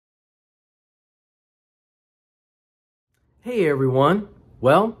Hey everyone.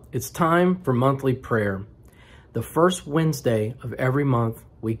 Well, it's time for monthly prayer. The first Wednesday of every month,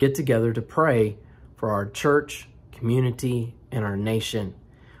 we get together to pray for our church, community, and our nation.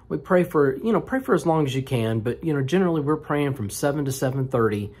 We pray for as long as you can, but generally we're praying from 7 to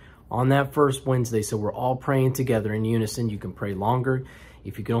 7:30 on that first Wednesday. So we're all praying together in unison. You can pray longer.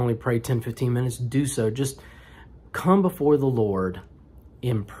 If you can only pray 10, 15 minutes, do so. Just come before the Lord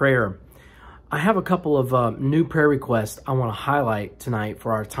in prayer. I have a couple of new prayer requests I want to highlight tonight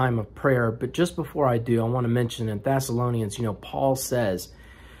for our time of prayer. But just before I do, I want to mention in Thessalonians, Paul says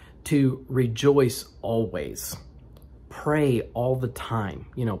to rejoice always. Pray all the time,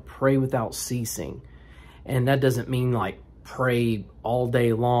 pray without ceasing. And that doesn't mean like pray all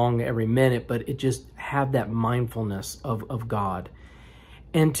day long, every minute, but it just have that mindfulness of God.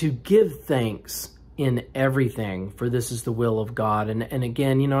 And to give thanks in everything, for this is the will of God. And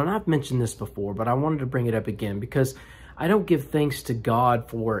again, and I've mentioned this before, but I wanted to bring it up again because I don't give thanks to God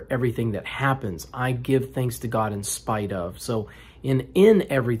for everything that happens. I give thanks to God in spite of. So in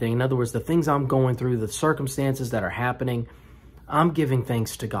everything, in other words, the things I'm going through, the circumstances that are happening, I'm giving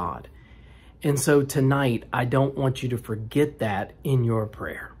thanks to God. And so tonight, I don't want you to forget that in your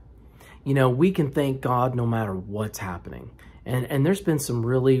prayer. We can thank God no matter what's happening. And there's been some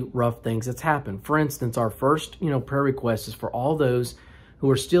really rough things that's happened. For instance, our first, prayer request is for all those who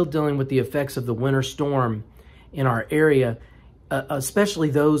are still dealing with the effects of the winter storm in our area,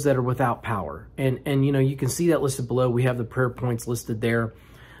 especially those that are without power. And you can see that listed below. We have the prayer points listed there.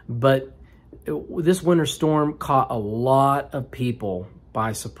 But this winter storm caught a lot of people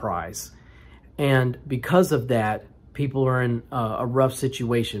by surprise. And because of that, people are in a rough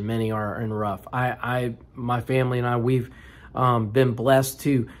situation. Many are in rough. My family and I, we've been blessed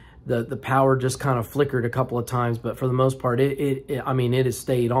to the power just kind of flickered a couple of times, but for the most part, it has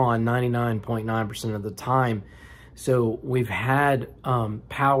stayed on 99.9% of the time. So we've had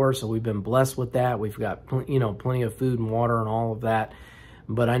power, so we've been blessed with that. We've got plenty of food and water and all of that.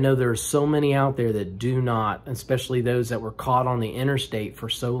 But I know there are so many out there that do not, especially those that were caught on the interstate for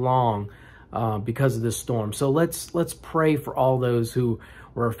so long because of this storm. So let's pray for all those who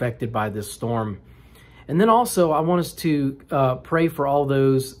were affected by this storm. And then also, I want us to pray for all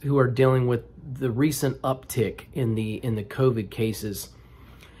those who are dealing with the recent uptick in the COVID cases.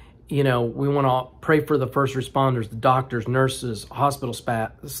 We want to pray for the first responders, the doctors, nurses, hospital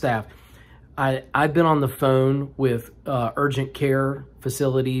staff. I've been on the phone with urgent care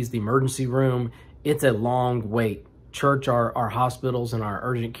facilities, the emergency room. It's a long wait. Church, our hospitals, and our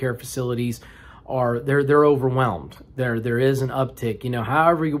urgent care facilities they're overwhelmed. There is an uptick.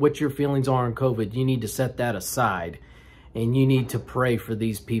 However, what your feelings are on COVID, you need to set that aside, and you need to pray for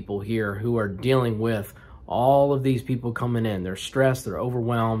these people here who are dealing with all of these people coming in. They're stressed, they're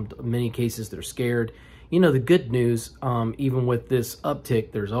overwhelmed. In many cases, they're scared. The good news, even with this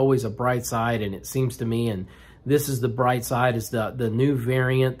uptick, there's always a bright side, and it seems to me, and this is the bright side, is the new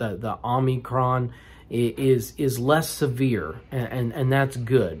variant, the Omicron, is less severe, and that's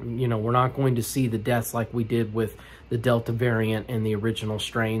good. We're not going to see the deaths like we did with the Delta variant and the original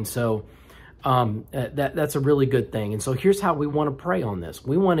strain. So that's a really good thing. And so here's how we want to pray on this.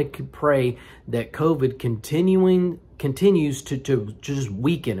 We want to pray that COVID continues to just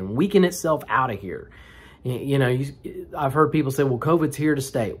weaken itself out of here. I've heard people say, well, COVID's here to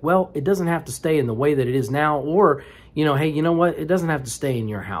stay. Well, it doesn't have to stay in the way that it is now, or, hey, you know what? It doesn't have to stay in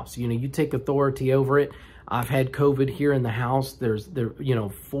your house. You take authority over it. I've had COVID here in the house. There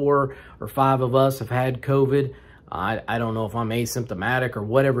 4 or 5 of us have had COVID. I don't know if I'm asymptomatic or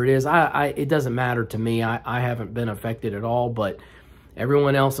whatever it is. It doesn't matter to me. I haven't been affected at all, but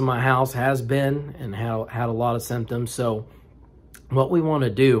everyone else in my house has been and had a lot of symptoms. So what we want to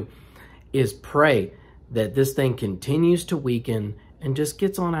do is pray that this thing continues to weaken and just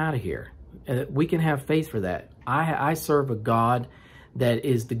gets on out of here. We can have faith for that. I serve a God that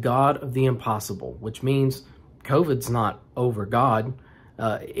is the God of the impossible, which means COVID's not over God.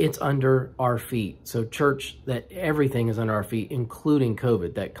 It's under our feet. So church, that everything is under our feet, including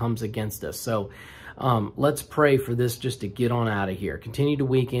COVID that comes against us. So let's pray for this just to get on out of here. Continue to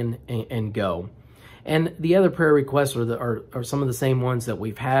weaken and go. And the other prayer requests are some of the same ones that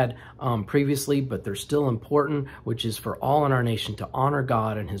we've had previously, but they're still important, which is for all in our nation to honor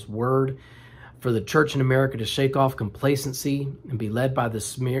God and His Word, for the church in America to shake off complacency and be led by the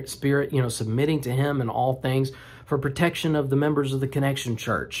Spirit, submitting to Him in all things, for protection of the members of the Connection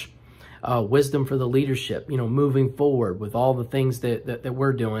Church, wisdom for the leadership, moving forward with all the things that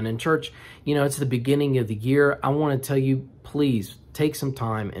we're doing. And church, it's the beginning of the year. I want to tell you, please take some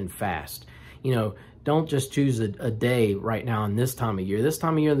time and fast. Don't just choose a day right now in this time of year. This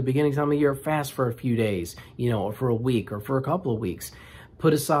time of year, the beginning time of year, fast for a few days, or for a week or for a couple of weeks.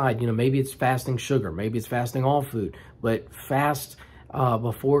 Put aside, maybe it's fasting sugar, maybe it's fasting all food, but fast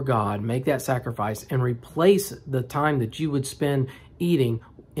before God, make that sacrifice and replace the time that you would spend eating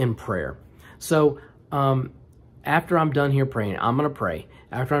in prayer. So after I'm done here praying, I'm going to pray.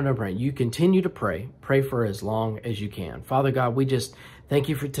 After I'm done praying, you continue to pray. Pray for as long as you can. Father God, we just thank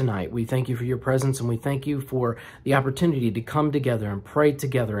you for tonight. We thank you for your presence, and we thank you for the opportunity to come together and pray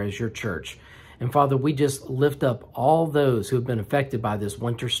together as your church. And Father, we just lift up all those who have been affected by this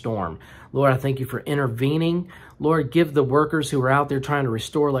winter storm. Lord, I thank you for intervening. Lord, give the workers who are out there trying to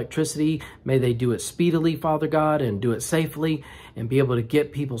restore electricity, may they do it speedily, Father God, and do it safely and be able to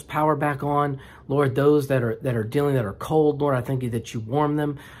get people's power back on. Lord, those that are cold, Lord, I thank you that you warm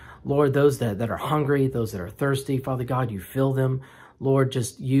them. Lord, those that are hungry, those that are thirsty, Father God, you fill them. Lord,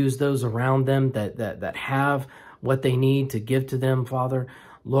 just use those around them that have what they need to give to them, Father.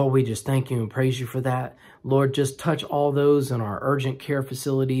 Lord, we just thank you and praise you for that. Lord, just touch all those in our urgent care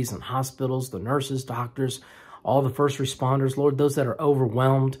facilities and hospitals, the nurses, doctors, all the first responders. Lord, those that are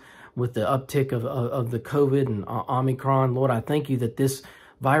overwhelmed with the uptick of the COVID and Omicron. Lord, I thank you that this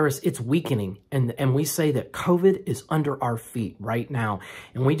virus, it's weakening. And we say that COVID is under our feet right now.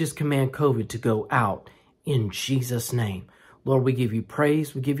 And we just command COVID to go out in Jesus' name. Lord, we give you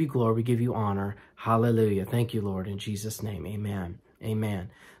praise, we give you glory, we give you honor. Hallelujah. Thank you, Lord, in Jesus' name. Amen. Amen.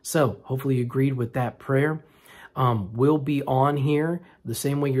 So hopefully you agreed with that prayer. We'll be on here the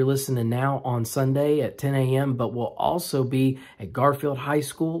same way you're listening now on Sunday at 10 a.m., but we'll also be at Garfield High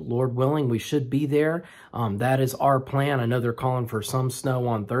School. Lord willing, we should be there. That is our plan. I know they're calling for some snow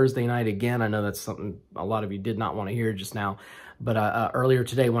on Thursday night again. I know that's something a lot of you did not want to hear just now. But earlier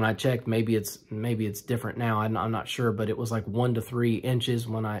today when I checked, maybe it's different now. I'm not sure, but it was like 1 to 3 inches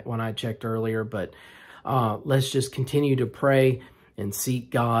when I checked earlier. But let's just continue to pray and seek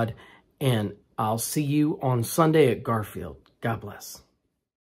God. And I'll see you on Sunday at Garfield. God bless.